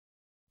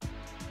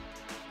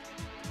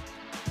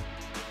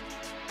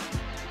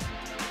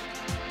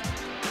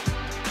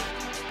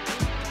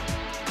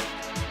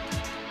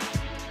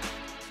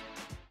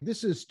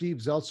this is Steve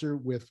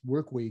Zeltzer with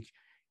WorkWeek,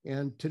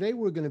 and today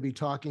we're going to be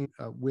talking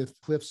with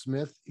Cliff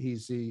Smith.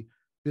 He's the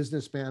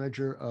business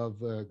manager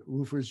of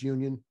Roofers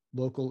Union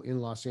local in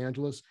Los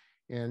Angeles,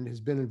 and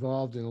has been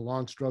involved in a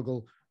long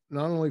struggle,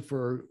 not only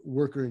for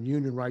worker and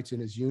union rights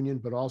in his union,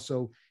 but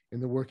also in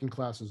the working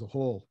class as a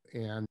whole.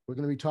 And we're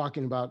going to be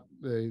talking about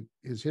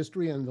his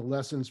history and the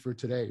lessons for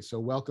today. So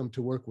welcome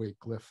to WorkWeek,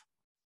 Cliff.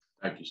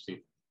 Thank you,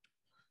 Steve.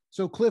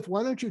 So Cliff,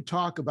 why don't you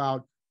talk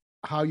about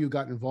how you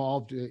got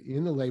involved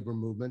in the labor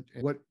movement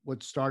and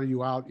what started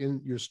you out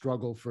in your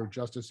struggle for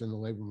justice in the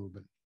labor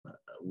movement?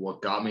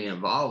 What got me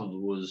involved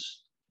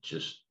was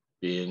just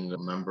being a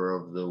member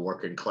of the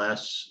working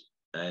class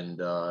and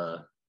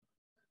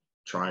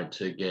trying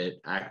to get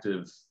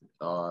active,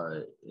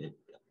 in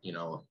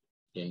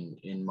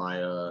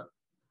my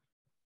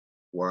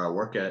where I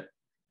work at,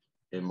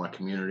 in my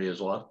community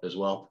as well.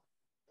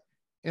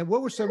 And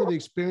what were some of the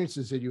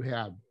experiences that you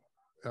had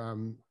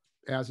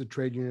as a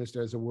trade unionist,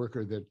 as a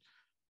worker, that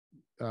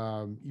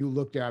you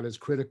looked at as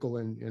critical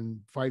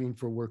in fighting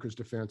for workers'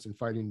 defense and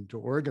fighting to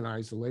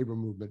organize the labor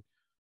movement,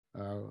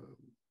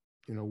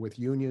 with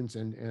unions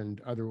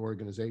and other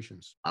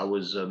organizations? I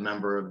was a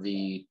member of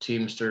the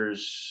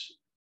Teamsters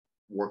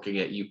working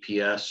at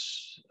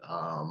UPS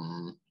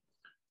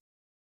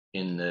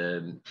in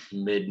the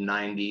mid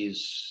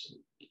 90s.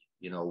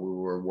 We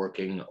were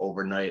working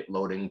overnight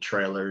loading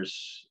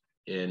trailers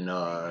in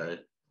the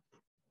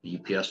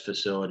UPS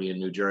facility in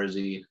New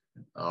Jersey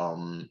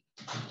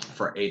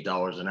for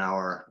 $8 an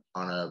hour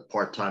on a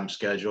part-time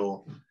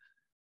schedule.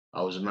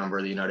 I was a member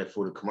of the United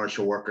Food and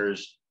Commercial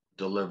Workers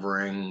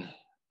delivering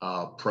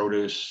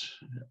produce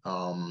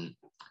in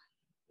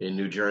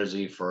New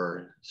Jersey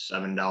for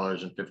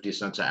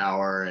 $7.50 an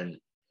hour. And,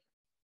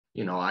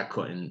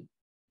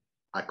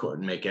 I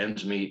couldn't make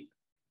ends meet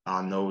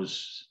on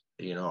those,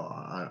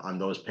 on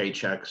those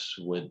paychecks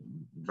with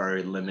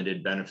very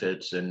limited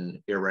benefits and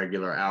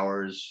irregular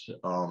hours.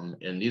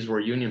 And these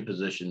were union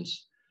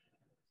positions.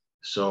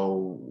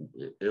 So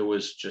it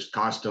was just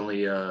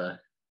constantly a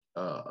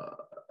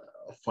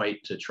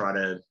fight to try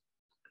to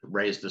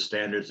raise the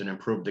standards and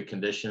improve the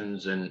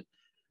conditions, and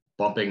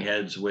bumping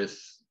heads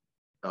with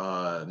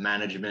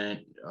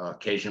management,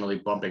 occasionally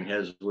bumping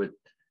heads with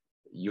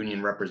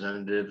union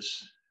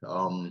representatives.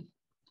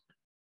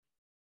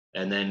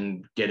 And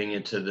then getting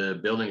into the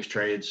buildings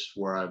trades,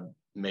 where I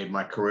made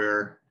my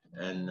career,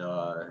 and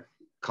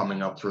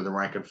coming up through the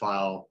rank and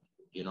file,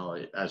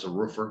 as a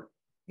roofer.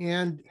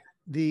 And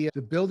the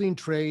building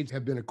trades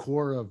have been a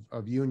core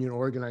of union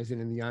organizing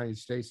in the United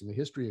States, in the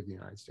history of the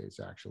United States,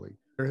 actually.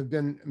 There have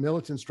been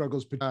militant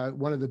struggles.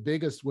 One of the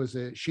biggest was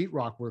the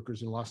sheetrock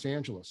workers in Los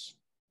Angeles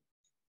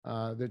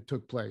that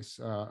took place,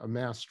 a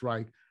mass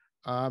strike.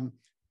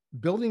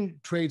 Building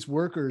trades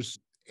workers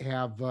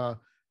have,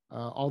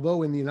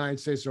 although in the United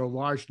States there are a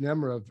large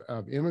number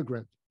of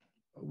immigrant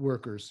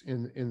workers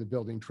in the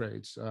building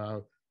trades,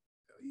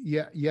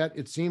 yet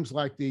it seems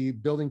like the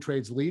building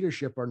trades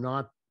leadership are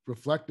not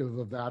reflective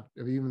of that,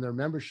 of even their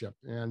membership.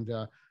 And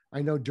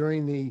I know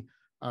during the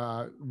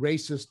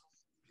racist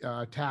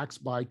attacks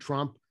by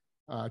Trump,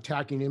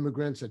 attacking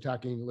immigrants,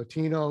 attacking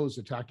Latinos,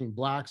 attacking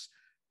Blacks,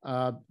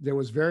 there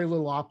was very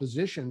little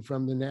opposition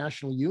from the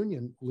national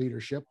union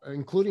leadership,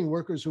 including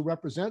workers who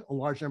represent a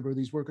large number of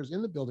these workers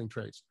in the building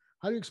trades.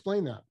 How do you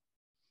explain that?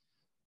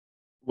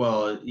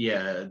 Well,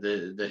 yeah,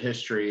 the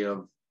history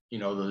of,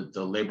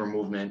 the labor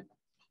movement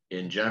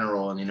in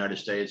general in the United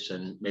States,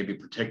 and maybe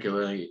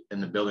particularly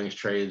in the buildings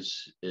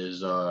trades,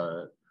 is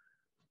a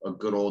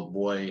good old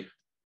boy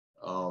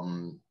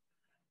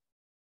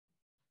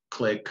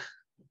clique,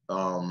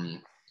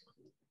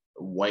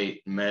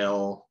 white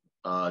male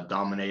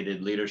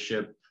dominated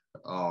leadership,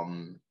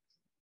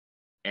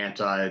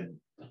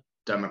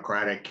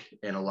 anti-democratic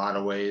in a lot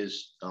of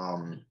ways,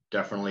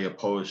 definitely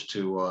opposed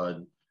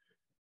to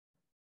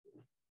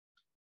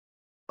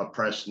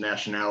oppressed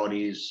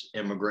nationalities,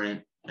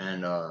 immigrant,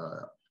 and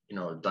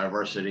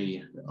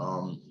diversity.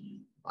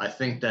 I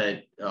think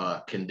that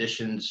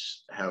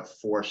conditions have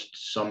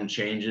forced some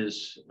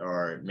changes,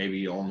 or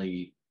maybe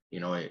only,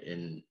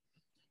 in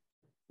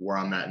where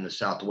I'm at in the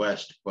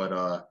Southwest,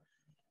 but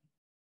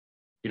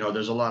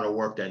there's a lot of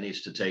work that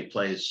needs to take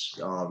place.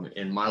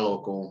 In my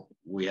local,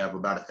 we have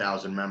about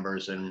 1,000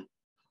 members, and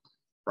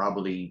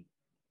probably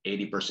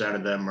 80%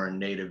 of them are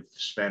native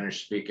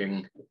Spanish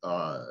speaking.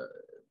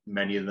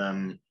 Many of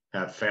them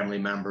have family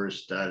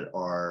members that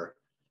are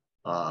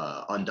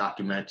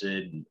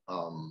undocumented,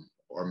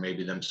 or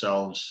maybe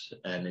themselves,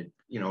 and it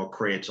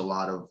creates a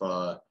lot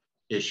of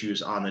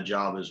issues on the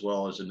job as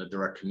well as in the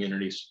direct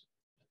communities.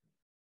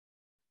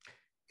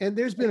 And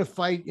there's been a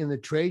fight in the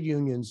trade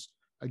unions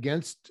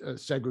against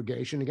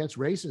segregation, against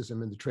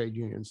racism in the trade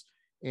unions,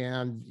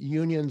 and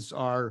unions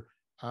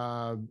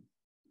can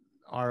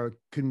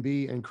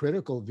be a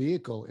critical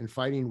vehicle in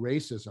fighting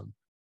racism,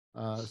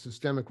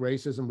 systemic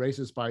racism,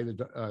 racist by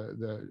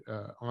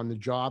on the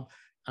job.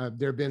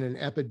 There have been an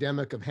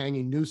epidemic of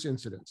hanging noose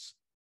incidents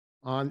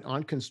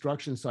on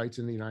construction sites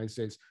in the United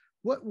States.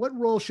 What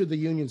role should the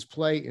unions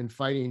play in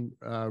fighting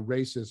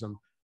racism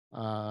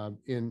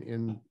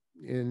in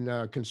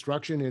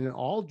construction and in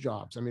all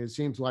jobs. I mean, it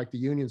seems like the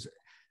unions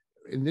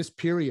in this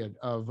period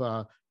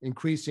of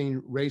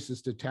increasing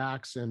racist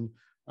attacks and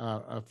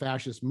a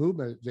fascist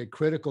movement, the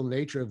critical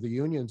nature of the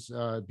unions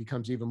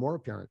becomes even more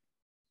apparent.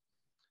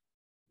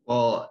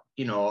 Well,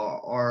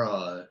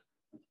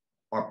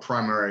 our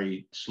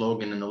primary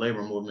slogan in the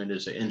labor movement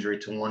is an injury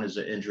to one is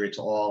an injury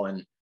to all.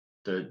 And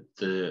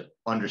the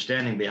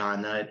understanding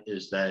behind that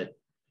is that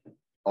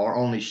our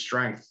only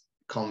strength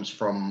comes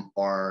from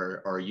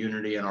our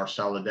unity and our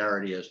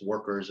solidarity as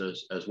workers,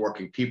 as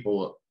working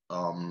people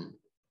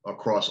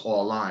across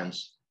all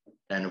lines.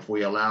 And if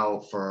we allow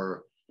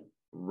for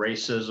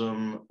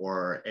racism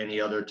or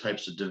any other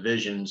types of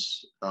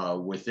divisions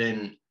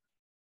within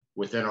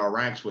our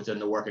ranks, within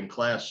the working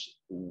class,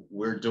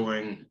 we're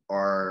doing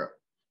our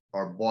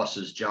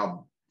boss's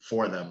job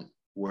for them.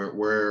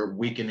 We're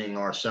weakening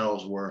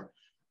ourselves.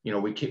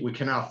 We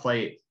cannot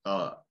fight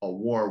a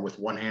war with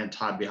one hand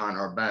tied behind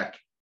our back.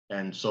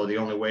 And so the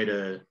only way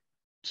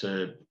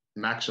to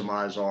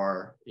maximize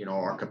our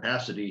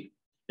capacity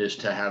is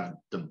to have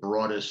the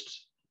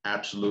broadest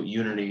absolute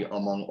unity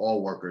among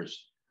all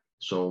workers.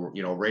 So,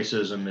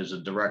 racism is a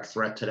direct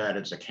threat to that.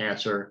 It's a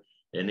cancer.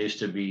 It needs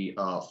to be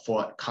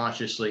fought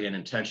consciously and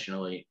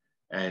intentionally.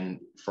 And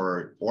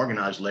for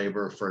organized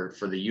labor, for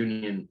the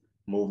union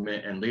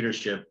movement and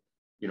leadership,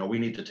 we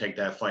need to take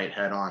that fight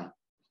head on.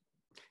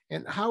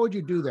 And how would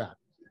you do that?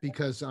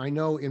 Because I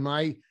know in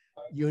my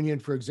union,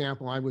 for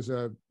example, I was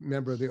a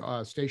member of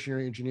the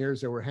stationary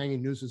engineers that were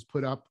hanging nooses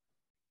put up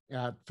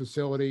at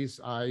facilities.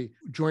 I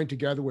joined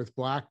together with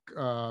Black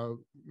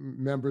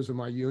members of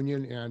my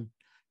union and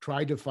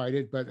tried to fight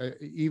it. But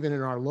even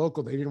in our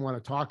local, they didn't want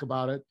to talk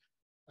about it.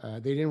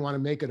 They didn't want to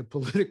make it a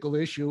political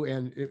issue.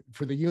 And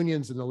for the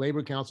unions and the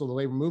labor council, the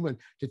labor movement,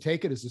 to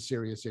take it as a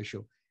serious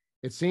issue.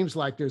 It seems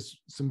like there's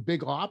some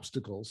big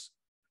obstacles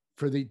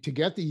to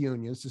get the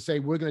unions to say,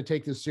 we're going to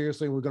take this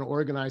seriously, we're going to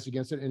organize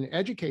against it and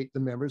educate the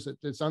members that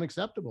it's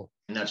unacceptable.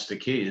 And that's the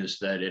key, is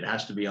that it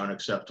has to be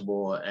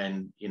unacceptable.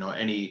 And,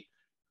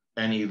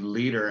 any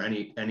leader,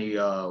 any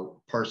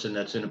person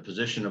that's in a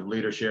position of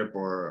leadership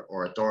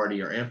or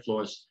authority or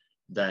influence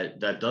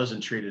that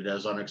doesn't treat it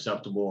as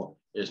unacceptable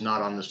is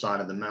not on the side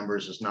of the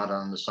members, is not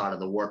on the side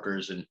of the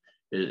workers, and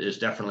is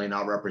definitely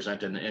not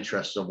representing the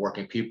interests of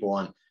working people.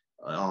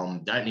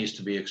 And that needs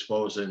to be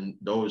exposed. And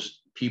those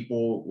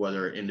people,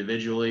 whether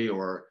individually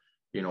or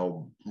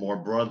more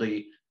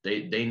broadly,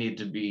 they need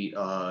to be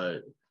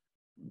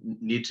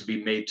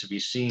made to be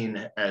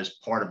seen as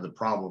part of the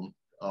problem.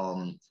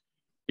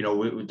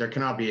 There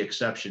cannot be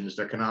exceptions.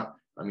 There cannot.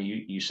 I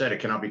mean, you said it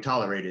cannot be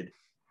tolerated,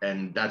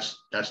 and that's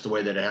the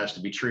way that it has to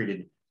be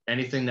treated.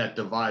 Anything that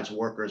divides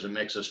workers and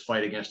makes us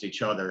fight against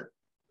each other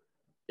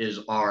is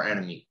our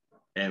enemy,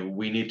 and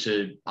we need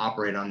to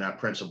operate on that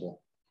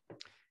principle.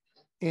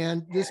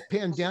 And this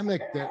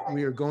pandemic that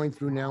we are going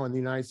through now in the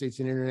United States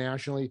and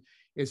internationally,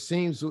 it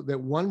seems that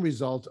one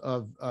result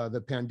of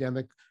the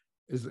pandemic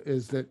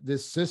is that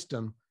this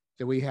system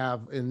that we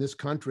have in this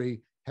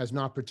country has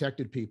not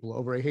protected people.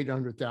 Over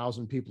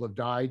 800,000 people have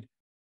died.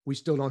 We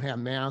still don't have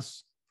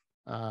masks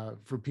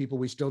for people.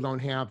 We still don't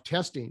have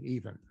testing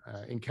even.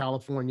 In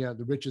California,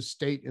 the richest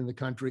state in the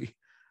country,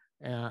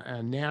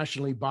 and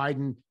nationally,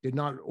 Biden did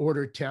not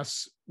order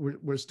tests.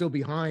 We're still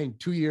behind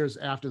 2 years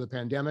after the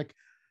pandemic.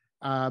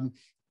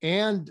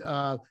 And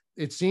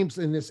it seems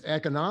in this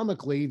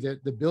economically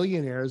that the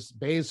billionaires,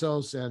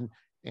 Bezos and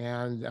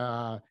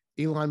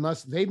Elon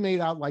Musk, they've made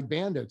out like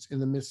bandits in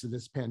the midst of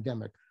this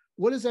pandemic.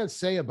 What does that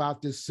say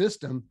about this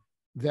system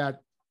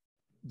that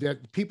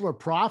people are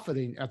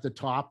profiting at the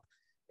top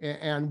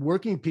and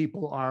working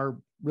people are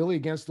really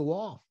against the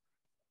wall?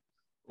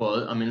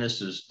 Well, I mean,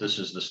 this is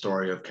the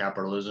story of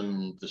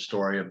capitalism, the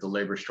story of the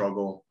labor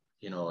struggle.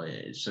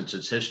 Since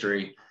its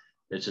history,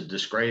 it's a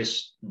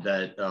disgrace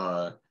that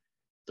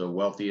the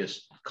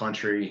wealthiest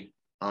country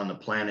on the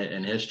planet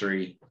in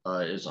history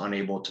is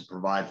unable to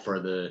provide for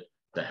the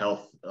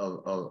health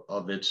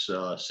of its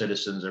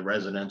citizens and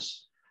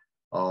residents.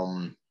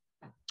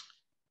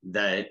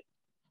 That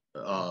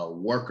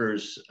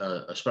workers,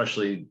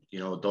 especially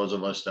those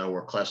of us that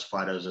were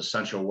classified as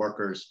essential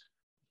workers,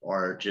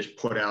 are just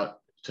put out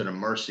to the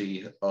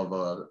mercy of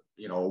a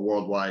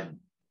worldwide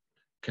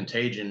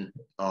contagion,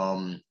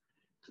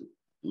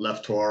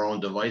 left to our own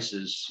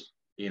devices.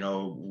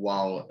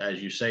 While,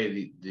 as you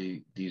say,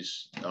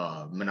 these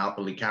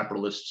monopoly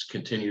capitalists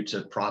continue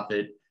to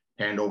profit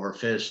hand over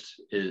fist,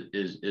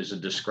 is a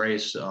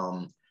disgrace,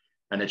 and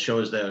it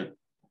shows that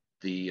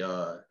the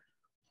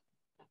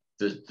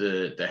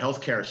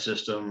healthcare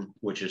system,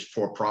 which is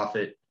for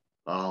profit,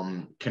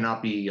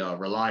 cannot be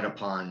relied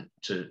upon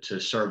to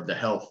serve the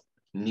health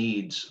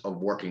needs of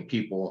working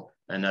people,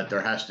 and that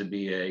there has to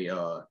be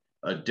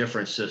a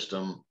different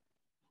system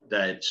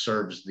that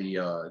serves the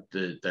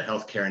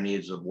healthcare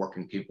needs of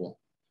working people.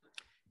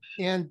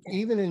 And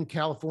even in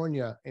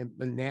California and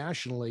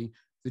nationally,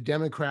 the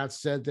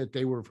Democrats said that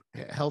they were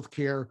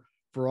healthcare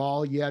for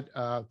all, yet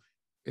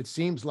it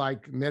seems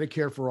like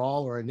Medicare for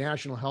all or a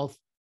national health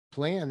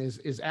plan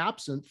is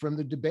absent from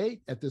the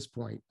debate at this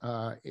point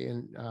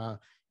in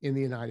in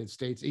the United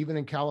States. Even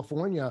in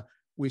California,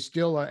 we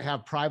still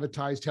have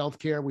privatized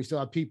healthcare. We still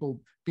have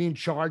people being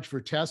charged for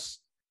tests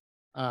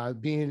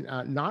being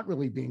not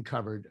really being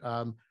covered.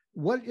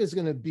 What is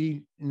going to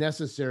be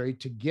necessary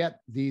to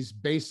get these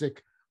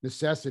basic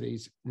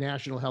necessities,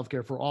 national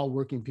healthcare for all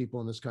working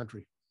people in this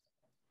country?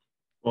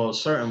 Well,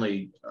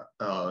 certainly,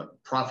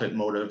 profit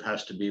motive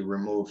has to be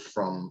removed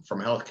from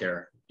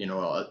healthcare.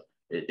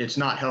 It's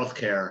not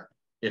healthcare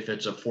if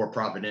it's a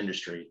for-profit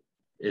industry.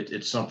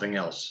 It's something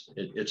else.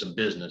 It's a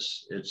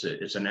business.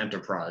 It's an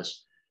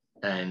enterprise,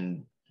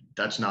 and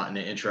that's not in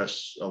the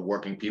interests of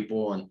working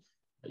people. And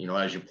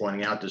as you're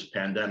pointing out, this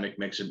pandemic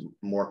makes it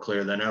more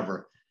clear than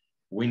ever.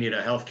 We need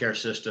a healthcare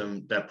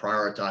system that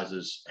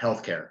prioritizes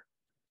healthcare,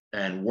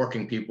 and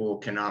working people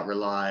cannot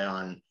rely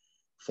on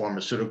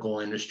pharmaceutical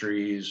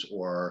industries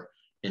or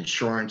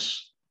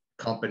insurance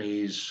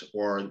companies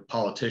or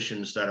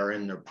politicians that are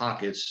in their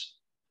pockets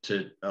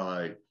to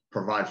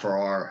provide for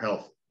our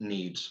health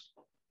needs.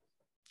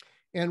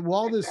 And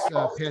while this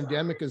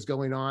pandemic is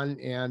going on,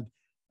 and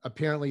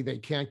apparently they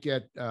can't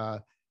get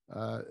what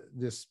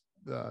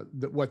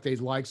they'd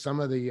like, some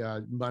of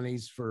the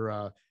monies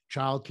for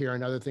childcare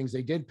and other things,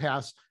 they did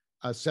pass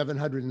a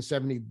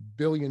 $770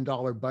 billion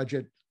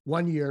budget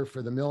 1 year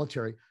for the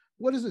military.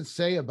 What does it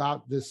say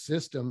about this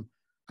system,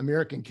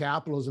 American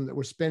capitalism, that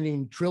we're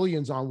spending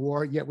trillions on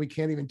war, yet we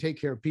can't even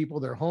take care of people?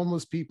 They're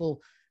homeless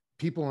people,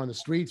 people on the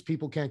streets,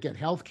 people can't get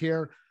health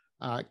care,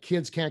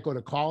 kids can't go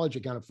to college, they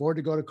can't afford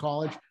to go to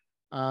college.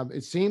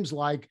 It seems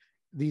like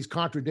these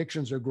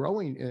contradictions are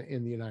growing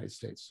in the United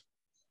States.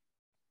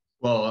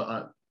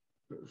 Well,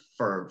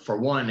 for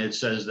one, it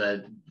says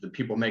that the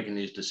people making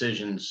these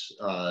decisions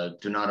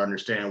do not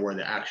understand where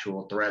the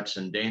actual threats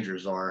and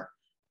dangers are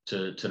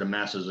to the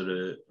masses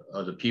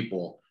of the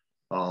people.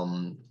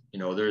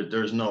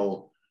 There's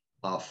no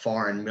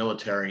foreign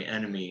military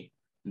enemy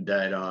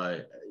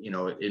that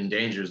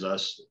endangers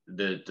us.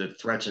 The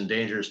threats and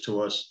dangers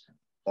to us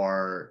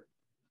are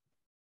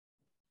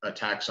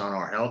attacks on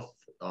our health.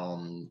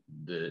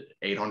 The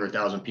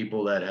 800,000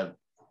 people that have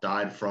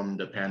died from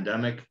the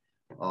pandemic,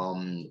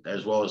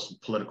 as well as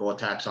political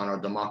attacks on our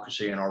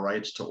democracy and our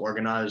rights to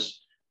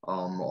organize,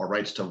 our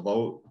rights to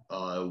vote,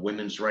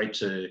 women's right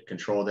to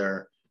control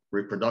their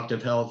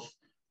reproductive health.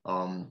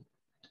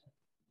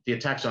 The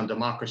attacks on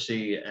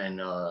democracy and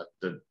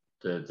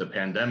the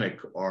pandemic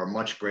are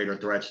much greater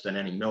threats than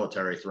any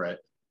military threat.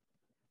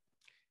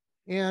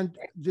 And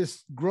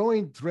this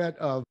growing threat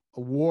of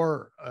a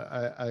war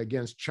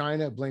against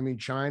China,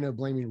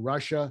 blaming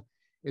Russia,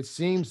 it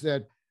seems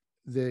that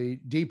the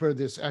deeper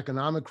this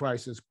economic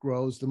crisis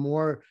grows, the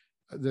more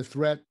the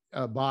threat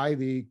by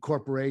the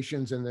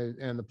corporations and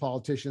the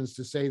politicians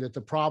to say that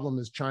the problem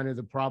is China,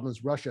 the problem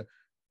is Russia.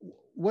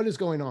 What is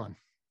going on?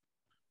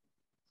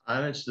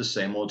 It's the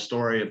same old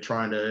story of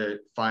trying to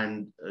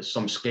find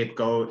some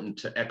scapegoat and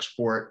to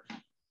export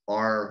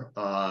our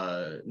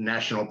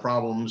national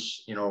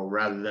problems,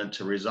 rather than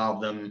to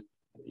resolve them,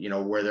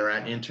 where they're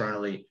at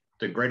internally.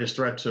 The greatest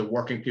threat to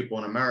working people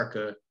in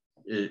America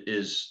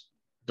is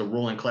the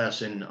ruling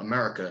class in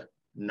America,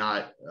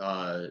 not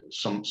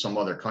some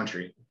other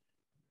country.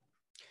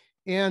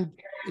 And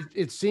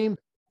it seemed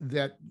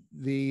that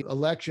the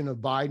election of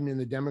Biden and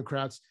the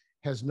Democrats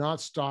has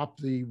not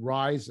stopped the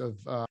rise of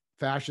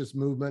fascist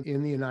movement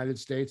in the United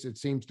States. It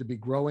seems to be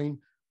growing.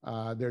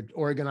 They're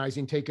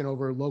organizing, taking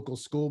over local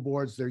school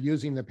boards. They're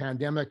using the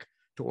pandemic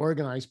to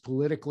organize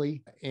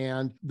politically.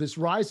 And this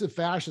rise of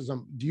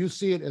fascism, do you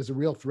see it as a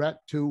real threat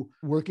to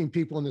working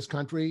people in this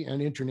country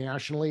and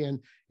internationally?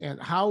 And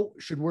how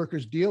should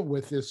workers deal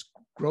with this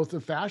growth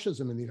of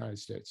fascism in the United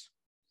States?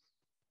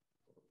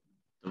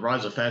 The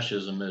rise of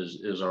fascism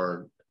is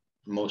our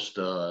most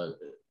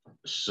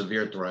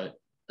severe threat.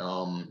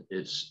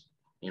 It's,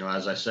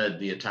 as I said,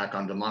 the attack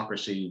on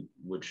democracy,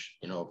 which,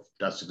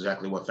 that's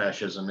exactly what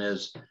fascism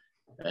is.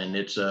 And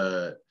it's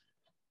an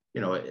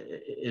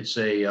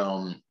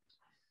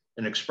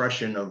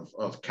expression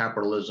of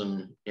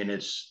capitalism in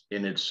its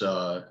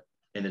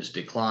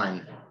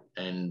decline.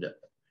 And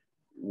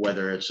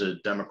whether it's a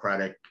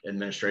Democratic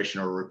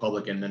administration or a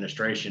Republican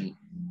administration,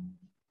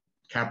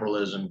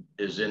 capitalism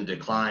is in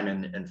decline,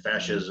 and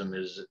fascism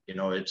is,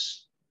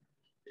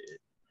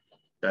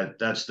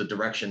 that's the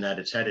direction that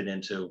it's headed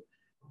into.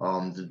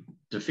 The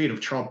defeat of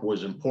Trump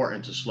was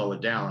important to slow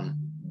it down,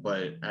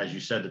 but as you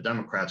said, the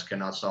Democrats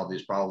cannot solve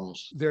these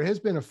problems. There has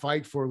been a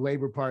fight for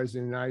labor parties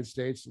in the United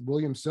States.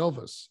 William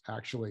Silvis,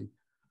 actually,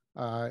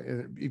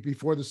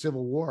 before the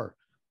Civil War,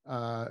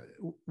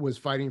 was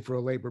fighting for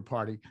a labor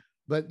party.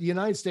 But the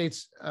United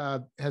States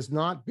has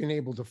not been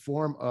able to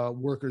form a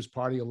workers'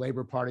 party, a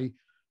labor party.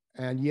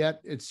 And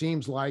yet it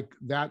seems like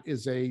that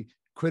is a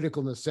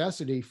critical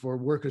necessity for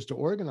workers to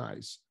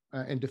organize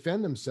and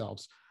defend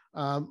themselves.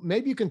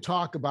 Maybe you can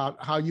talk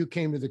about how you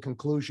came to the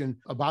conclusion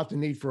about the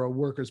need for a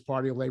workers'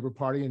 party, a labor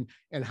party,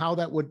 and how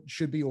that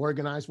should be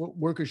organized, what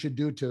workers should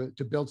do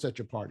to build such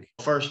a party.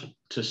 First,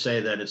 to say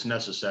that it's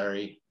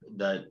necessary,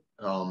 that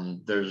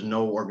there's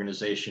no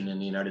organization in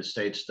the United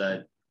States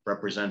that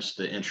represents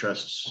the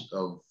interests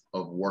of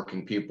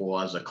working people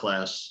as a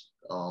class.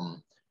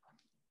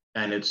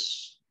 and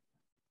it's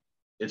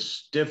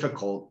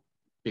difficult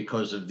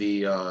because of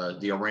the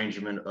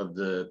arrangement of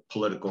the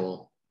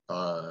political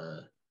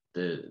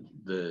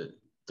the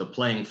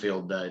playing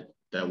field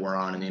that we're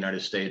on in the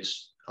United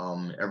States.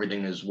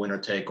 Everything is winner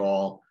take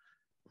all.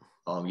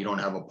 You don't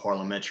have a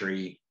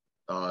parliamentary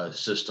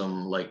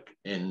system like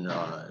in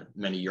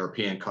many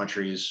European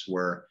countries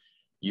where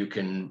you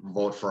can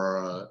vote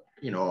for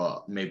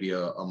maybe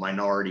a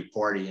minority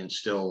party and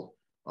still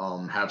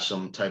have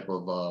some type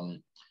of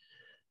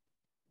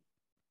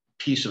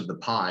piece of the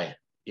pie,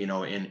 in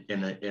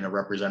a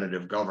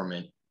representative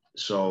government.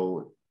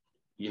 So,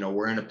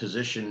 we're in a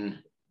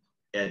position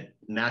at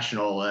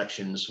national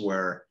elections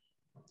where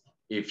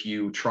if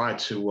you try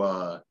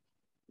to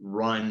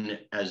run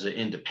as an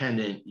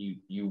independent,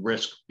 you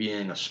risk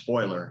being a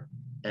spoiler.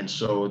 And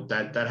so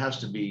that has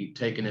to be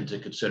taken into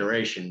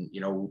consideration.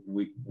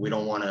 We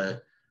don't want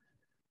to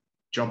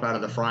jump out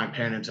of the frying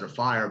pan into the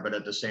fire, but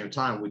at the same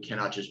time, we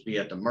cannot just be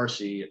at the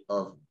mercy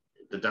of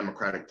the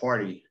Democratic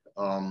Party.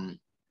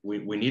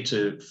 We need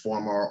to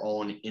form our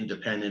own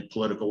independent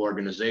political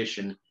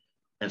organization.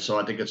 And so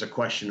I think it's a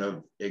question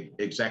of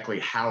exactly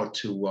how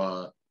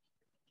to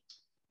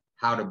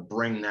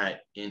bring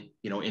that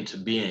into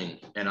being.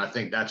 And I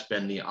think that's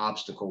been the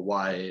obstacle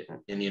why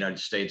in the United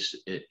States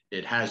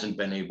it hasn't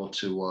been able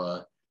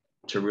to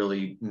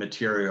really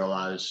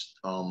materialize.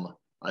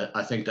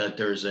 I think that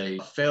there's a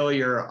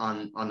failure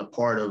on the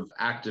part of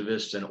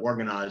activists and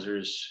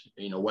organizers,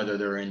 whether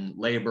they're in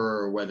labor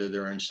or whether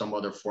they're in some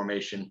other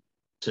formation,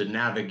 to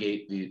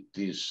navigate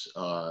these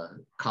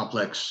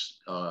complex,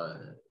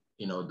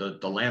 the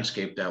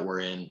landscape that we're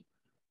in.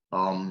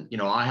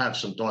 I have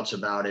some thoughts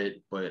about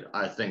it, but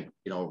I think,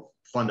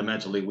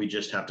 fundamentally, we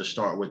just have to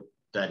start with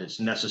that it's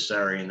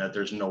necessary and that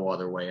there's no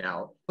other way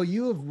out. Well,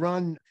 you have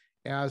run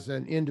as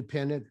an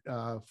independent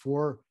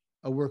for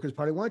a Workers'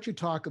 Party. Why don't you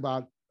talk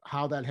about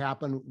how that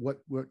happened, what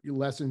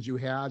lessons you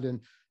had, and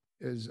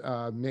as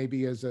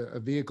maybe as a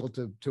vehicle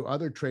to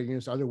other trade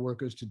unions, other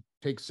workers to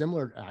take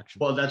similar action?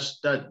 Well,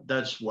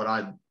 that's what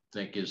I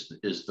think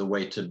is the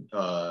way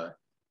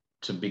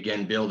to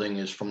begin building,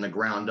 is from the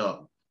ground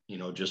up.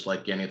 Just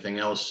like anything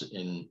else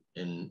in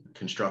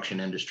construction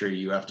industry,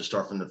 you have to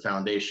start from the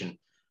foundation.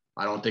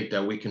 I don't think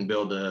that we can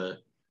build a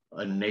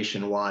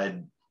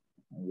nationwide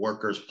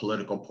workers'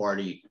 political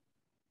party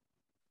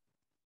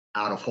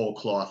out of whole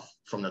cloth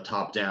from the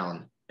top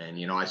down.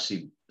 And, I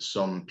see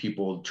some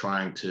people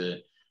trying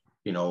to,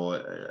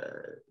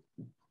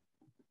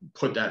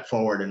 put that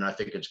forward, and I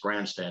think it's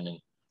grandstanding.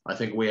 I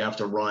think we have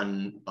to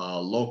run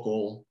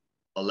local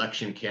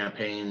election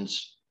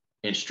campaigns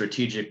in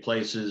strategic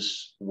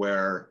places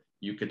where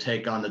you could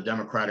take on the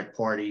Democratic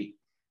Party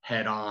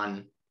head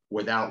on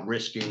without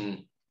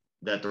risking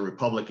that the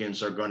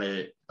Republicans are going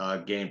to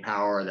gain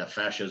power, that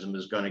fascism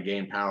is going to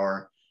gain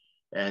power.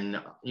 And,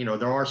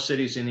 there are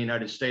cities in the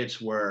United States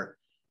where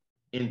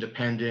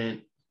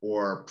independent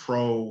or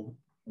pro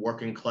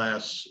working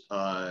class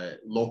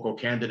local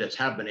candidates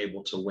have been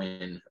able to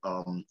win,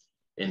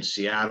 in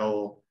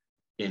Seattle,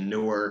 in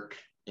Newark,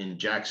 in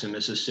Jackson,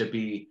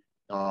 Mississippi,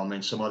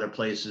 and some other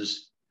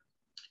places.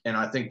 And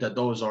I think that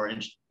those are,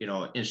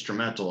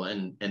 instrumental.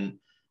 And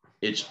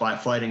it's by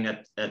fighting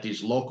at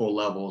these local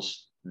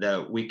levels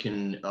that we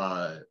can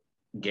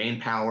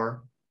gain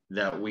power,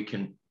 that we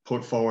can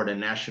put forward a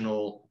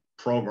national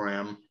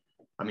program.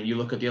 I mean, you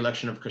look at the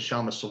election of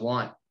Kshama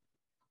Sawant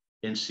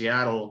in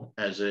Seattle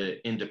as an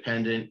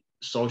independent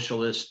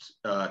socialist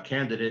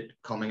candidate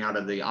coming out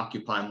of the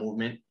Occupy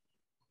movement.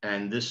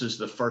 And this is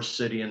the first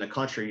city in the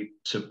country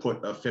to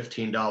put a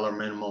 $15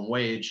 minimum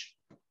wage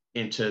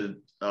into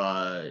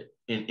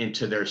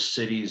their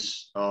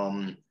city's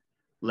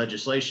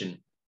legislation.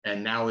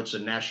 And now it's a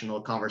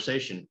national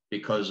conversation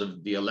because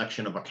of the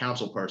election of a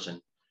council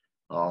person.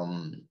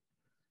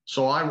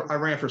 So I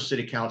ran for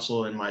city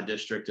council in my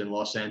district in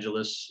Los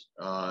Angeles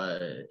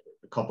a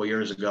couple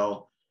years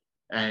ago.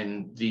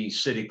 And the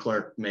city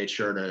clerk made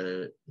sure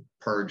to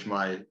purge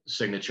my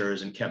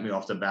signatures and kept me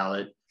off the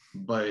ballot.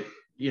 But,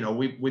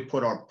 we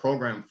put our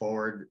program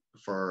forward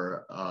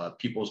for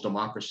people's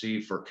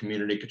democracy, for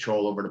community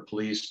control over the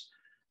police,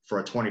 for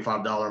a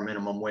 $25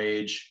 minimum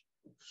wage,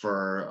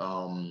 for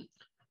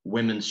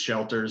women's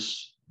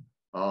shelters.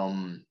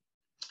 And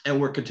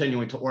we're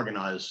continuing to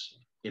organize,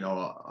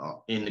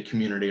 in the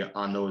community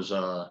on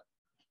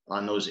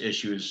those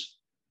issues.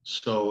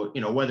 So,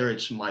 whether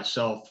it's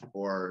myself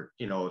or,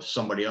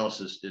 somebody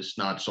else is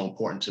not so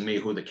important to me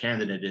who the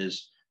candidate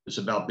is. It's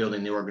about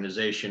building the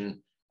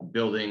organization,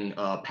 building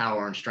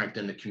power and strength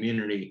in the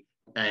community,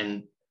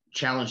 and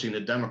challenging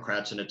the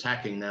Democrats and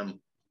attacking them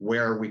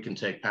where we can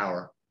take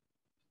power.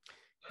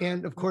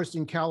 And of course,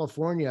 in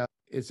California,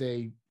 it's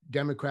a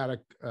Democratic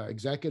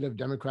executive,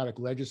 Democratic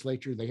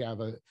legislature. They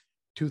have a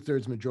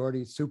 2/3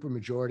 majority,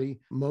 supermajority.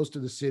 Most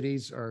of the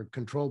cities are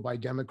controlled by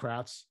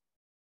Democrats.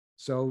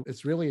 So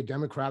it's really a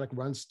Democratic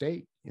run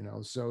state,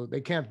 so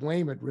they can't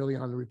blame it really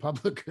on the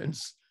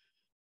Republicans.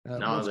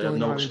 No, they have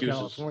no excuses.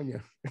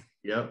 California.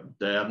 Yep,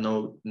 they have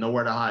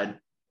nowhere to hide.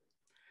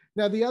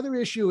 Now, the other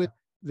issue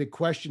the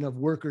question of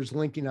workers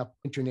linking up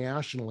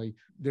internationally.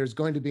 There's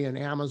going to be an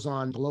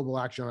Amazon global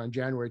action on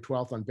January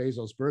 12th on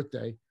Bezos'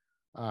 birthday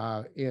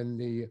in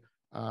the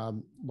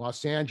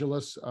Los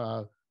Angeles.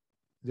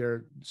 There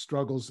are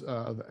struggles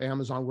of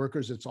Amazon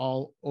workers. It's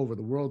all over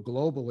the world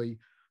globally.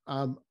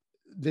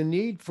 The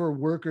need for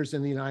workers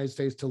in the United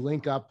States to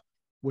link up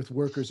with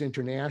workers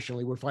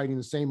internationally. We're fighting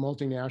the same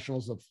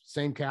multinationals, the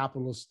same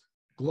capitalists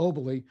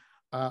globally.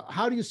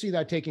 How do you see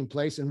that taking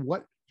place, and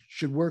what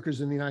should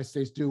workers in the United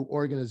States do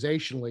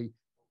organizationally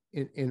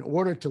in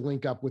order to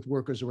link up with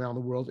workers around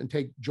the world and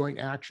take joint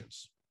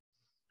actions?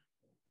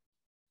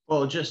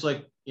 Well, just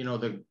like,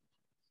 the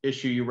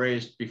issue you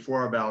raised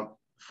before about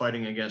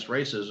fighting against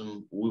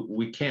racism,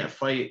 we can't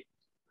fight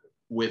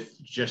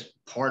with just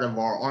part of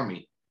our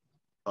army.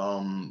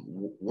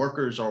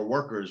 Workers are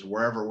workers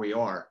wherever we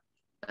are.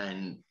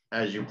 And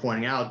as you're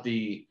pointing out,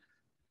 the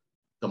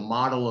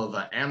model of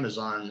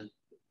Amazon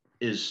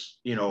is,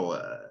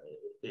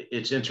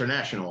 it's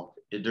international.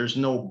 There's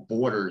no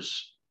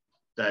borders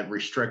that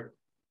restrict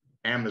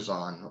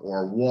Amazon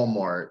or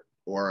Walmart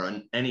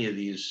or any of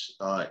these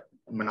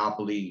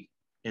monopoly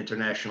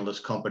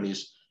internationalist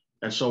companies.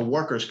 And so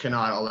workers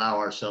cannot allow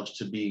ourselves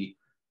to be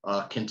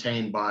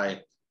contained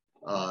by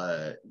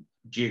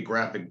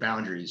geographic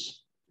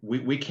boundaries.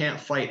 We can't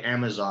fight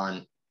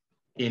Amazon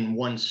in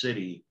one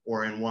city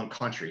or in one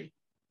country.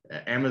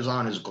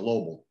 Amazon is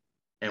global,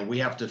 and we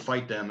have to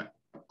fight them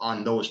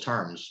on those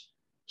terms.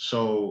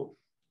 So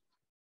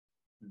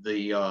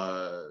the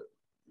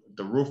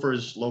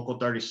roofers, Local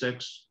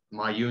 36,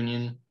 my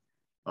union,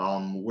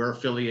 we're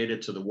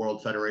affiliated to the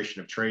World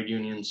Federation of Trade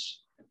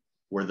Unions.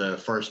 We're the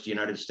first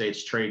United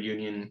States trade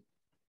union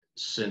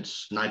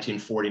since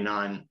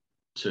 1949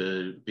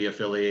 to be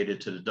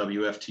affiliated to the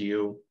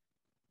WFTU.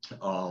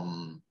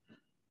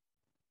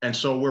 And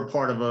so we're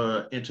part of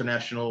an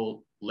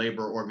international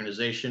labor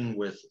organization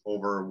with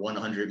over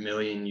 100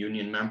 million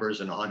union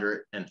members in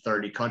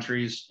 130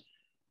 countries.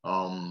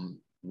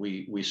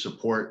 We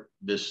support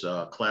this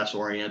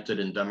class-oriented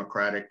and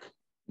democratic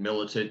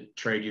militant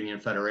trade union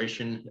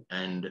federation,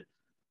 and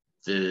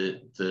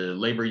the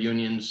labor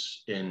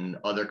unions in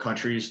other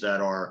countries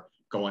that are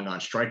going on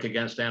strike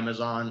against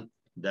Amazon,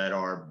 that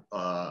are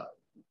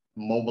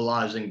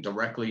mobilizing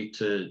directly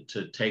to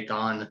take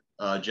on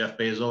Jeff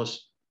Bezos.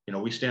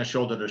 We stand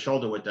shoulder to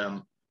shoulder with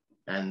them.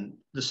 And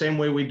the same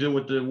way we do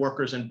with the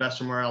workers in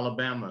Bessemer,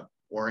 Alabama,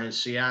 or in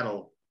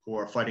Seattle, who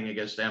are fighting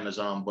against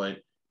Amazon.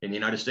 But in the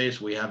United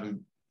States, we haven't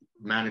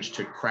managed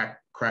to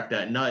crack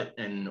that nut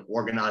and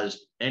organize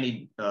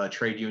any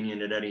trade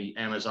union at any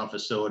Amazon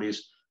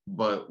facilities.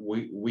 But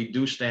we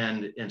do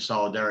stand in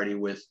solidarity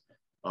with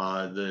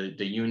the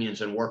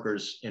unions and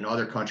workers in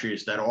other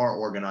countries that are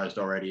organized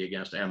already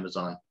against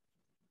Amazon.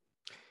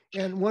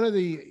 And one of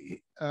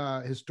the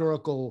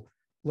historical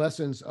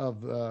lessons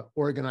of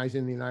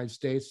organizing in the United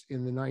States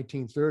in the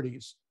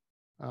 1930s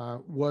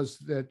was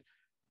that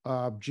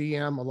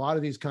GM, a lot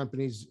of these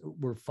companies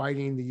were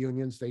fighting the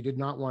unions. They did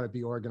not want to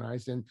be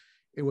organized. And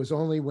it was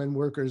only when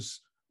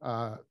workers,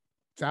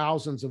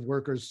 thousands of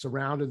workers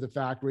surrounded the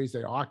factories,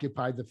 they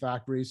occupied the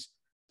factories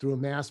through a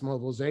mass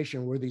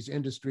mobilization where these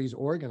industries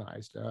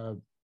organized.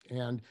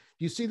 And do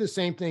you see the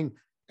same thing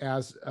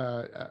as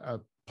a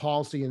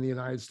policy in the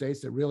United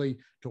States that really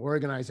to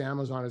organize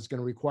Amazon is going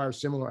to require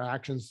similar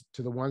actions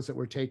to the ones that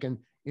were taken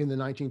in the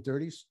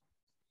 1930s?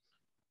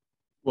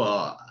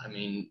 Well, I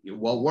mean,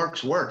 what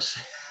works.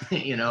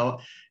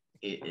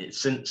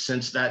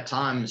 Since that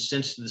time,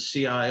 since the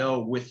CIO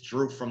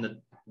withdrew from the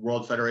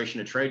World Federation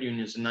of Trade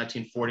Unions in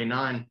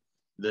 1949,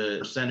 the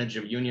percentage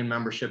of union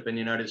membership in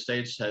the United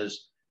States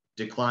has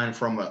declined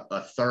from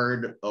a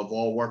third of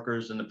all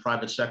workers in the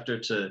private sector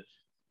to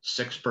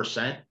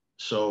 6%.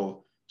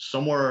 So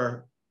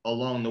somewhere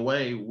along the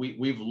way,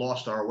 we've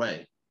lost our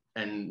way,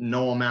 and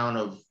no amount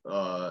of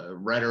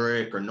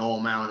rhetoric or no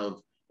amount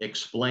of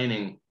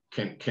explaining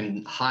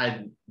can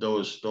hide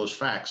those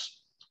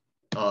facts.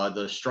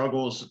 The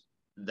struggles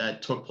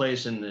that took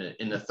place in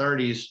the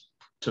 30s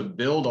to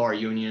build our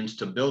unions,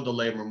 to build the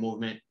labor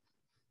movement,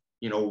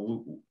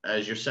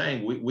 as you're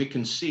saying, we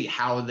can see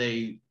how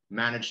they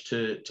managed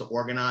to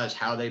organize,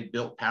 how they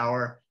built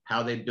power,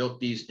 how they built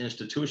these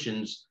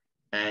institutions,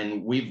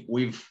 and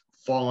we've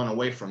fallen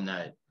away from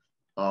that.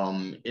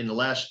 In the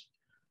last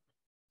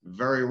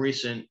very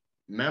recent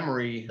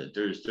memory,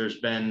 there's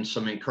been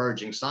some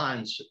encouraging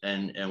signs,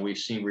 and we've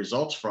seen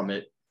results from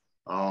it.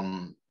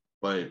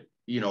 But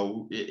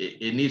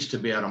it needs to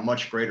be at a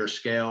much greater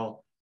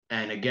scale.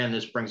 And again,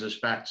 this brings us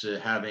back to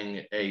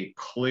having a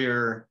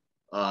clear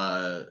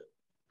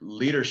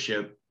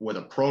leadership with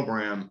a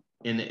program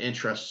in the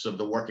interests of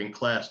the working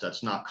class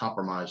that's not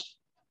compromised.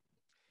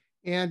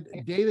 And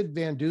David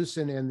Van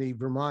Dusen and the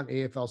Vermont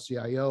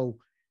AFL-CIO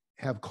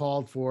have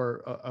called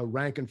for a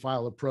rank and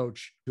file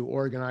approach to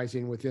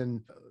organizing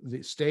within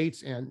the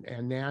states and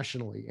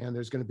nationally. And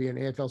there's going to be an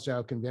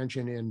AFL-CIO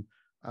convention in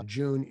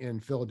June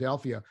in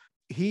Philadelphia.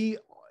 His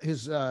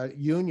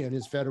union,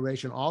 his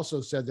federation,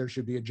 also said there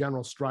should be a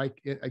general strike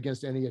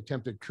against any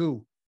attempted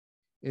coup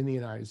in the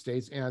United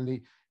States. And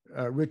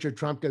Richard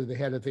Trumka, the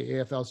head of the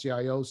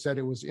AFL-CIO, said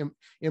it was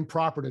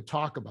improper to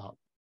talk about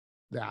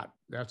that.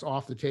 That's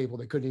off the table.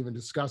 They couldn't even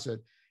discuss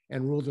it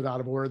and ruled it out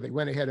of order. They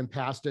went ahead and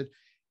passed it.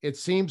 It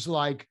seems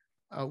like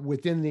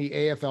within the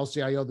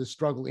AFL-CIO, the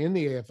struggle in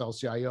the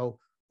AFL-CIO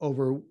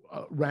over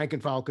rank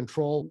and file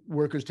control,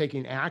 workers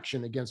taking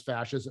action against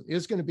fascism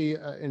is going to be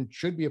and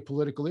should be a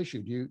political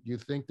issue. Do you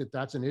think that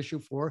that's an issue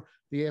for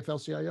the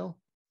AFL-CIO?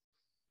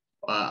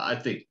 I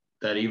think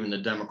that even the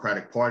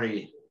Democratic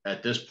Party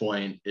at this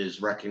point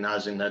is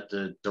recognizing that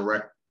the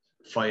direct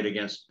fight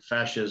against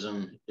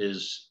fascism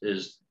is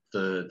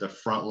the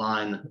front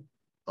line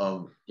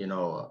of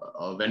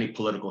of any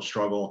political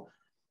struggle.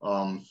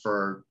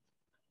 For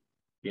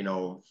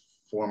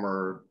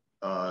former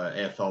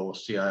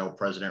AFL-CIO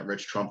President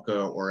Rich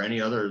Trumka or any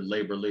other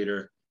labor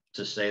leader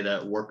to say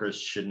that workers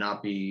should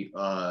not be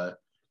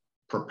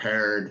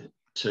prepared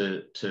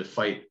to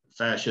fight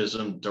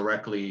fascism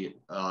directly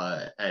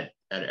at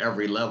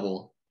every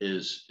level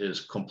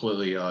is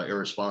completely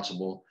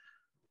irresponsible.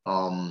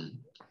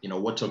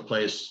 What took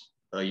place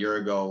a year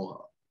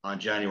ago on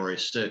January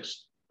 6th,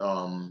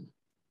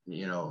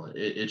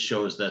 it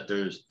shows that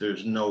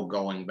there's no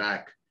going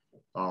back.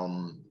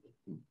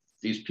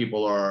 These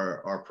people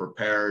are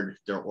prepared,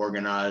 they're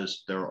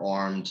organized, they're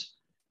armed,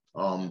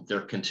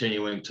 they're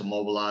continuing to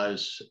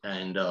mobilize,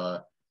 and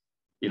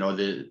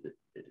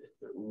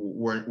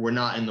we're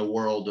not in the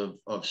world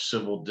of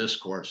civil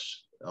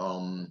discourse.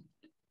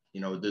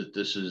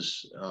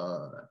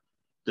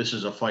 This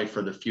is a fight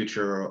for the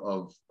future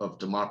of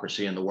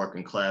democracy and the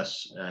working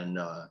class, and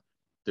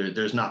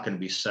there's not going to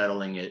be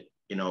settling it,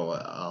 in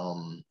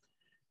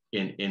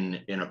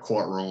a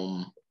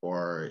courtroom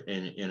or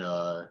in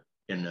a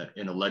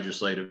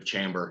legislative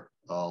chamber.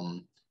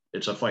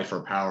 It's a fight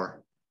for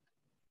power.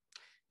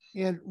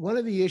 And one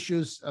of the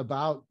issues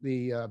about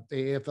the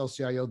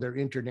AFL-CIO, their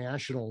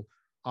international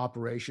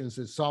operations,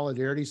 the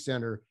Solidarity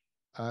Center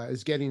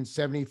is getting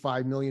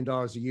 $75 million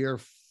a year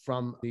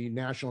from the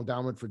National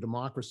Endowment for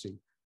Democracy.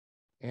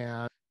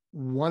 And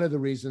one of the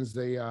reasons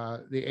the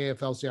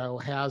AFL-CIO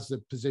has the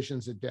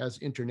positions it does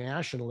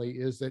internationally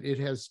is that it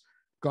has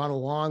gone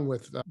along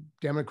with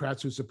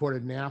Democrats who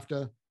supported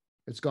NAFTA.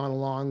 It's gone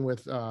along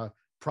with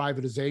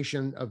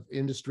privatization of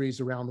industries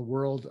around the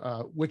world,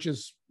 which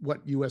is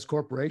what U.S.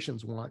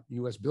 corporations want,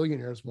 U.S.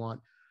 billionaires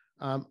want.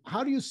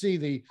 How do you see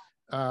the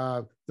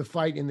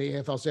fight in the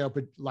AFL-CIO?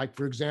 Like,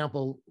 for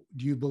example,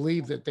 do you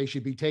believe that they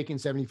should be taking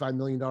 $75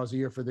 million a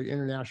year for their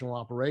international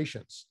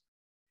operations?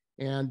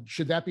 And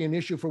should that be an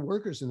issue for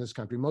workers in this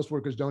country? Most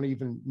workers don't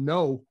even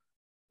know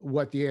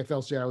what the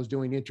AFL-CIO is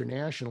doing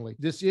internationally.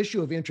 This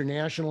issue of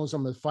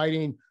internationalism, of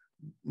fighting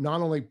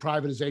not only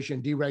privatization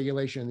and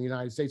deregulation in the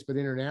United States, but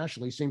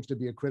internationally, seems to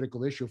be a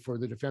critical issue for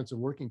the defense of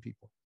working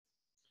people.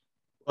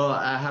 Well,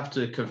 I have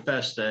to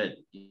confess that,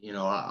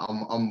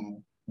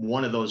 I'm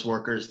one of those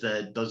workers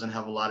that doesn't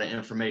have a lot of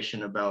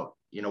information about,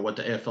 what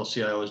the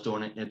AFL-CIO is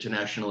doing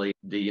internationally.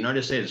 The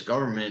United States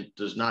government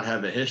does not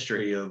have a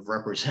history of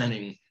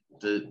representing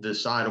the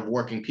side of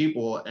working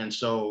people. And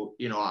so,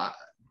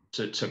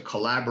 to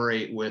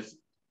collaborate with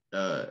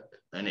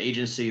an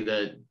agency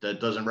that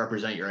doesn't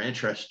represent your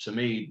interests, to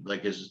me,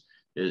 like is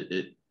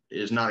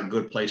not a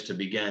good place to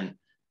begin.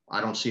 I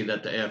don't see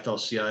that the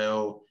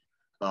AFL-CIO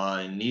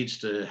needs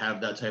to have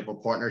that type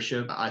of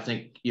partnership. I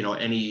think,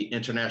 any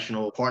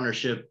international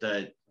partnership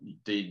that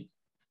the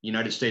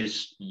United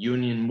States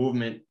union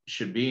movement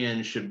should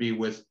be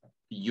with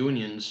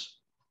unions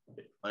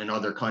in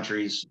other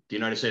countries. The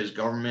United States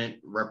government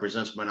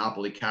represents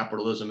monopoly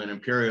capitalism and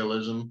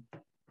imperialism.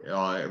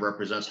 It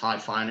represents high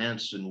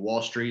finance and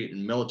Wall Street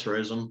and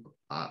militarism.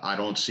 I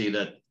don't see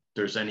that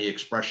there's any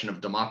expression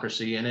of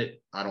democracy in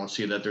it. I don't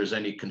see that there's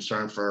any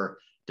concern for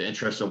the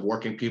interests of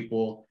working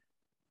people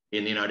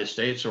in the United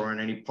States or in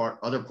any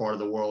other part of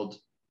the world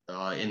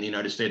in the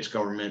United States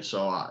government.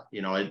 So,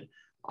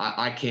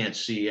 I can't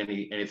see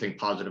anything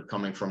positive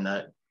coming from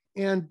that.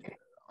 And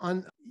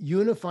on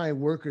unifying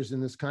workers in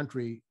this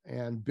country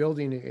and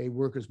building a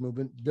workers'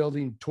 movement,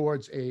 building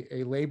towards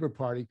a labor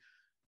party,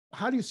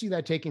 how do you see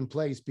that taking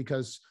place?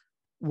 Because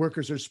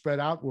workers are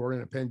spread out. We're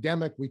in a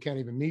pandemic. We can't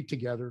even meet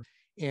together.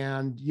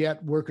 And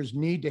yet workers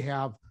need to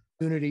have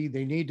unity.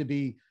 They need to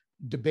be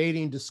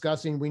debating,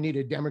 discussing. We need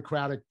a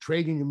democratic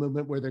trade union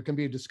movement where there can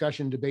be a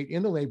discussion, debate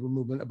in the labor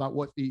movement about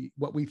what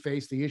we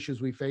face, the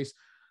issues we face.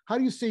 How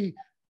do you see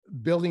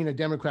building a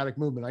democratic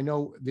movement? I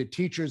know the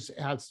teachers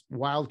at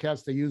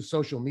Wildcats, they use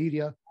social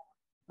media,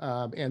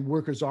 and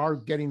workers are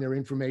getting their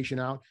information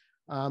out.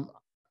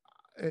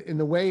 In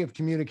the way of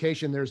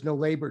communication, there's no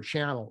labor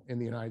channel in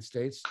the United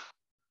States.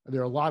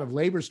 There are a lot of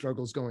labor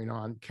struggles going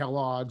on,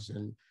 Kellogg's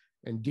and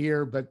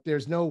Deere, but there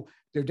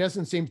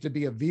doesn't seem to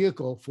be a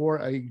vehicle for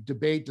a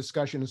debate,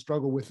 discussion, and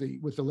struggle with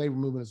the labor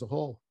movement as a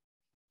whole.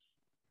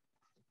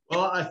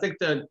 Well, I think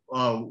that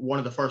one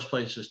of the first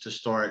places to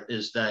start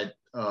is that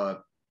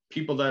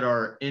people that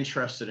are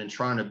interested in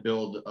trying to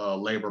build a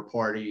labor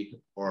party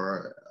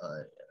or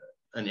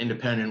an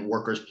independent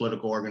workers'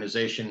 political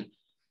organization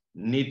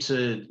need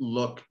to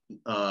look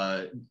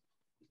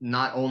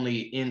not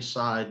only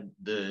inside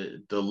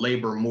the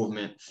labor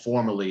movement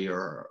formally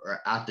or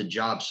at the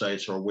job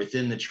sites or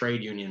within the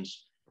trade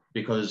unions,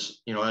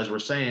 because, you know, as we're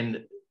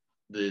saying,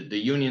 the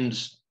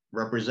unions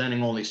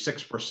representing only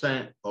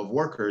 6% of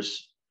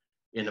workers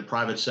in the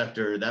private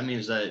sector, that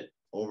means that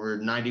over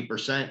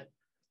 90%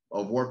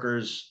 of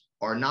workers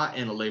are not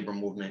in a labor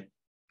movement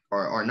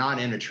or are not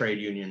in a trade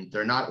union.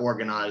 They're not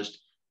organized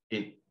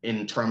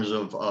in terms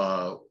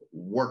of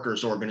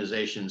workers'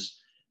 organizations.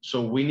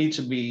 So we need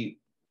to be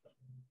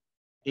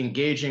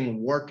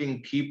engaging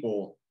working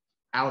people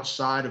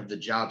outside of the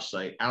job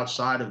site,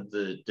 outside of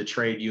the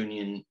trade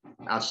union,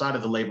 outside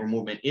of the labor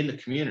movement, in the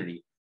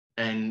community.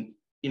 And,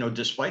 you know,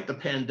 despite the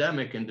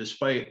pandemic and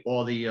despite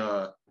all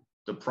the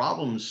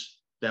problems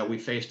that we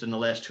faced in the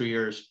last 2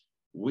 years,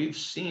 we've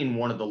seen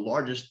one of the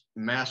largest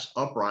mass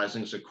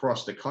uprisings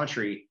across the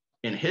country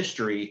in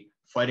history,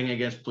 fighting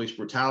against police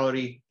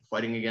brutality,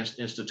 fighting against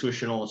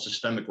institutional and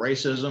systemic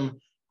racism,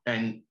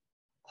 and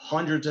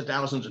hundreds of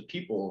thousands of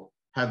people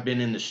have been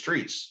in the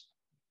streets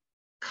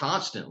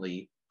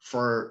constantly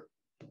for,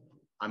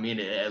 I mean,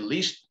 at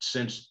least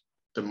since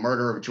the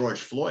murder of George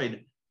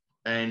Floyd.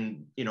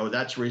 And, you know,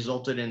 that's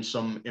resulted in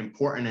some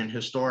important and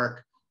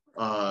historic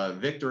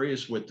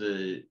victories with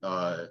the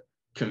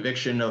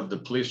conviction of the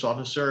police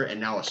officer and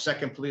now a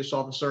second police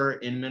officer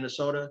in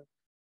Minnesota.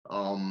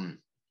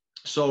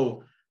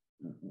 So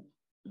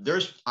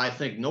there's, I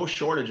think, no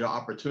shortage of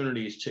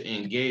opportunities to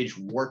engage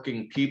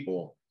working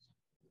people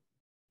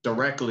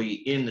directly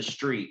in the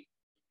street,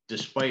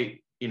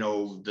 despite, you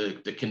know,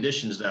 the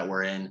conditions that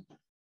we're in.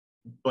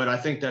 But I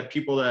think that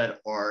people that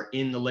are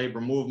in the labor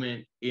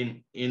movement,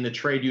 in the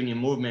trade union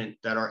movement,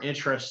 that are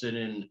interested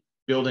in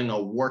building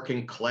a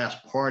working class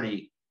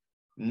party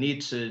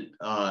need to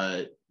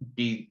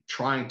be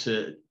trying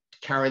to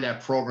carry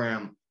that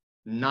program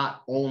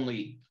not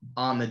only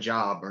on the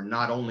job or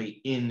not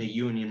only in the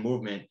union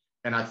movement.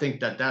 And I think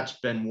that that's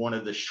been one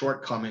of the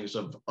shortcomings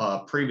of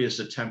previous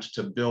attempts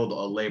to build a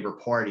labor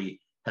party,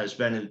 has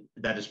been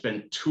that it's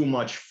been too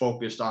much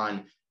focused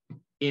on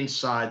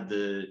inside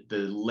the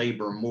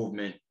labor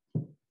movement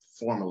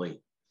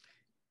formally.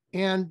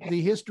 And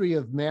the history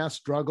of mass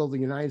struggle, the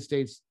United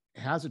States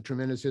has a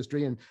tremendous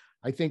history. And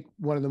I think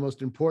one of the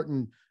most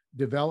important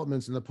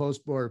developments in the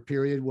post-war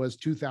period was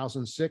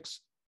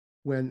 2006,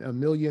 when 1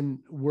 million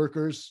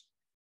workers,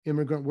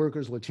 immigrant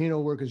workers,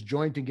 Latino workers,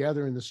 joined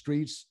together in the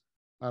streets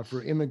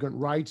for immigrant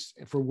rights,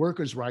 for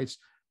workers' rights.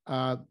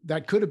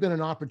 That could have been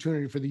an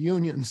opportunity for the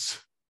unions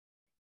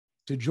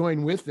to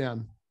join with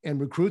them and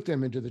recruit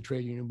them into the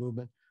trade union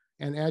movement.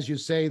 And as you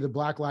say, the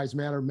Black Lives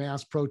Matter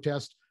mass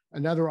protest,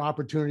 another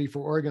opportunity for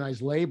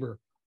organized labor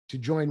to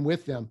join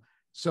with them.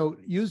 So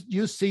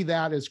you see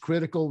that as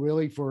critical,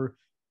 really, for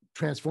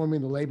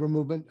transforming the labor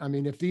movement. I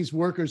mean, if these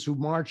workers who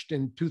marched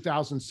in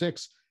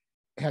 2006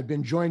 had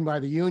been joined by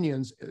the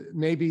unions,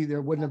 maybe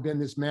there wouldn't have been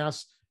this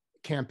mass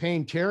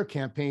campaign, terror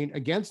campaign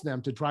against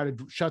them to try to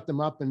shut them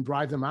up and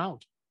drive them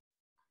out.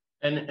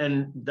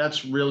 And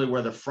that's really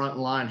where the front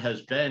line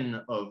has been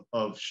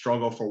of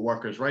struggle for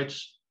workers'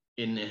 rights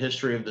in the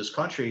history of this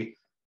country,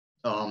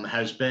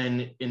 has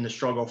been in the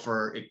struggle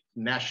for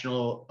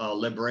national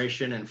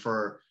liberation and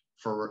for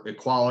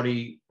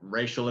equality,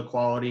 racial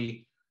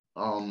equality,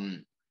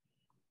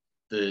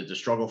 the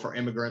struggle for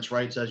immigrants'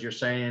 rights, as you're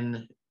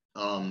saying,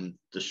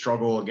 the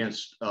struggle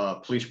against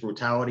police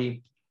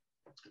brutality.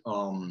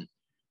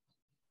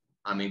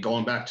 I mean,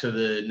 going back to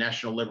the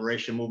national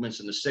liberation movements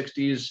in the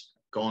 60s,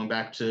 going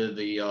back to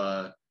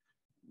the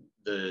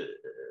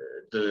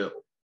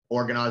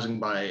organizing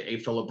by A.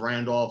 Philip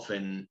Randolph,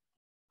 and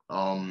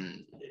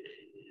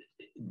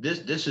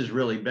this has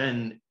really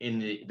been in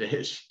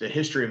the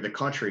history of the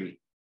country,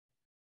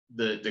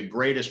 the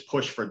greatest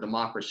push for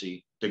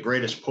democracy, the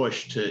greatest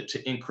push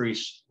to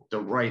increase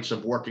the rights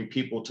of working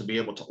people to be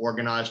able to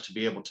organize, to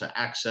be able to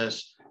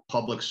access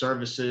public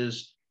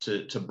services,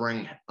 to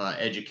bring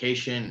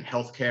education,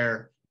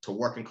 healthcare to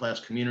working class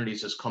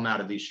communities has come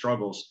out of these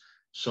struggles.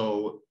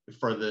 So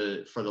for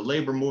the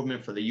labor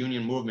movement, for the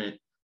union movement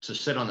to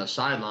sit on the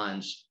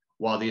sidelines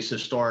while these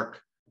historic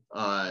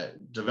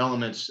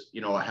developments,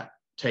 you know,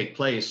 take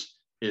place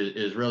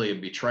is really a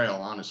betrayal,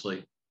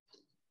 honestly.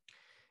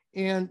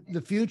 And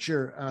the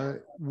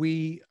future,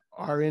 we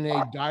are in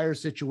a dire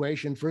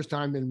situation. First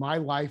time in my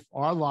life,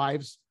 our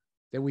lives,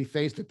 that we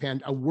faced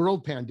a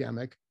world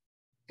pandemic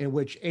in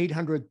which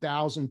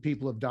 800,000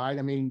 people have died.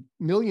 I mean,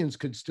 millions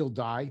could still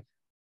die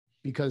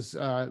because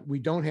we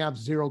don't have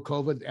zero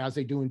COVID as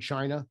they do in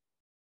China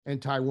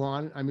and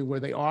Taiwan. I mean, where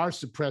they are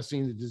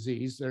suppressing the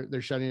disease,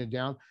 they're shutting it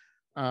down.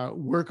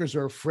 Workers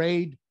are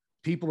afraid.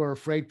 People are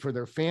afraid for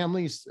their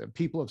families.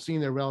 People have seen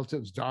their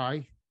relatives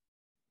die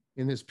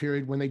in this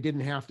period when they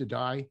didn't have to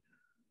die.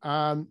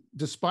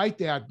 Despite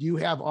that, you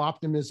have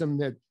optimism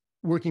that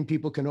working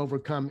people can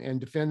overcome and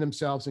defend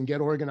themselves and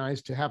get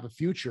organized to have a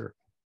future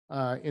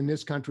in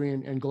this country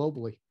and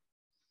globally.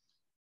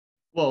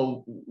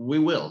 Well, we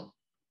will.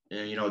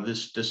 And, you know,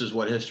 this is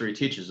what history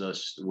teaches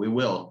us. We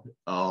will.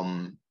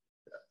 The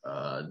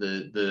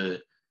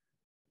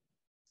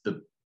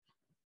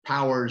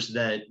powers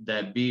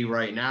that be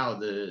right now,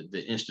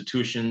 the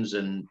institutions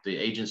and the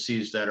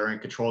agencies that are in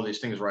control of these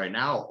things right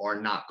now,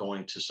 are not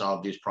going to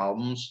solve these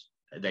problems.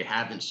 They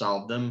haven't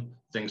solved them.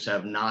 Things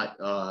have not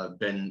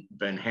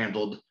been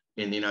handled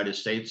in the United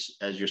States,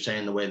 as you're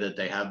saying, the way that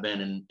they have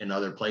been in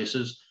other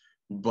places.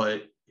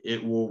 But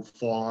it will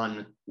fall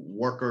on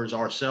workers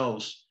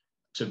ourselves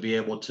to be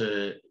able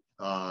to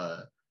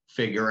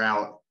figure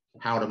out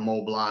how to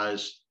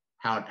mobilize,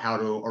 how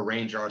to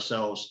arrange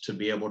ourselves to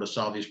be able to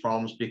solve these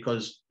problems,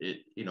 because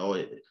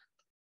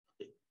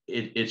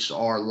it's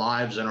our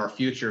lives and our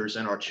futures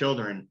and our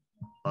children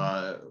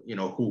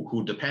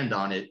who depend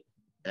on it,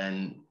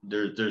 and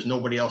there's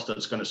nobody else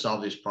that's going to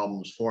solve these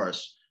problems for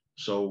us,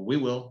 so we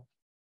will.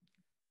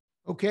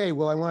 Okay,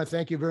 well, I want to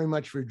thank you very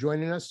much for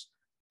joining us.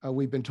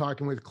 We've been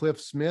talking with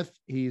Cliff Smith.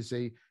 He's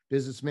a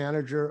business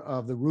manager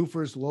of the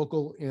Roofers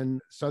Local in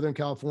Southern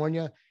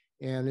California,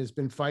 and has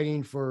been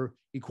fighting for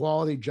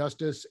equality,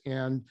 justice,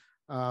 and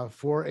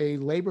for a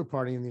labor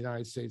party in the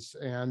United States,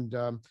 and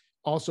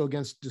also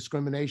against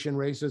discrimination,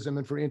 racism,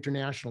 and for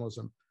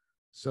internationalism.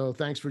 So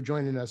thanks for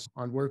joining us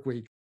on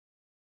WorkWeek.